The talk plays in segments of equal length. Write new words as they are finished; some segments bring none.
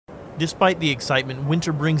Despite the excitement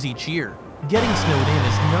winter brings each year, getting snowed in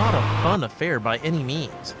is not a fun affair by any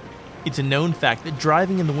means. It's a known fact that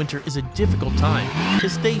driving in the winter is a difficult time to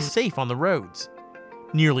stay safe on the roads.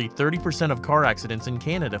 Nearly 30% of car accidents in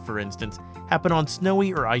Canada, for instance, happen on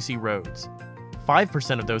snowy or icy roads.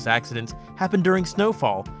 5% of those accidents happen during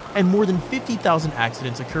snowfall, and more than 50,000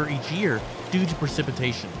 accidents occur each year due to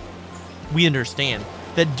precipitation. We understand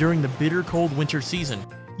that during the bitter cold winter season,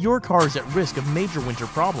 your car is at risk of major winter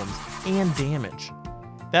problems and damage.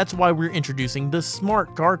 That's why we're introducing the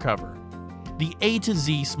Smart Car Cover. The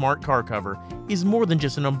A2Z Smart Car Cover is more than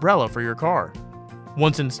just an umbrella for your car.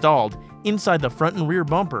 Once installed, inside the front and rear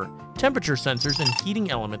bumper, temperature sensors and heating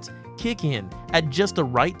elements kick in at just the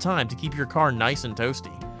right time to keep your car nice and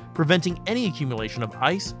toasty, preventing any accumulation of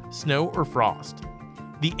ice, snow, or frost.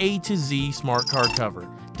 The A2Z Smart Car Cover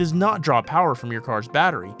does not draw power from your car's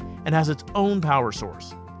battery and has its own power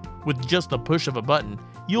source. With just the push of a button,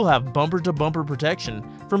 you'll have bumper-to-bumper protection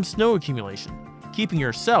from snow accumulation, keeping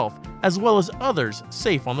yourself as well as others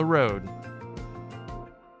safe on the road.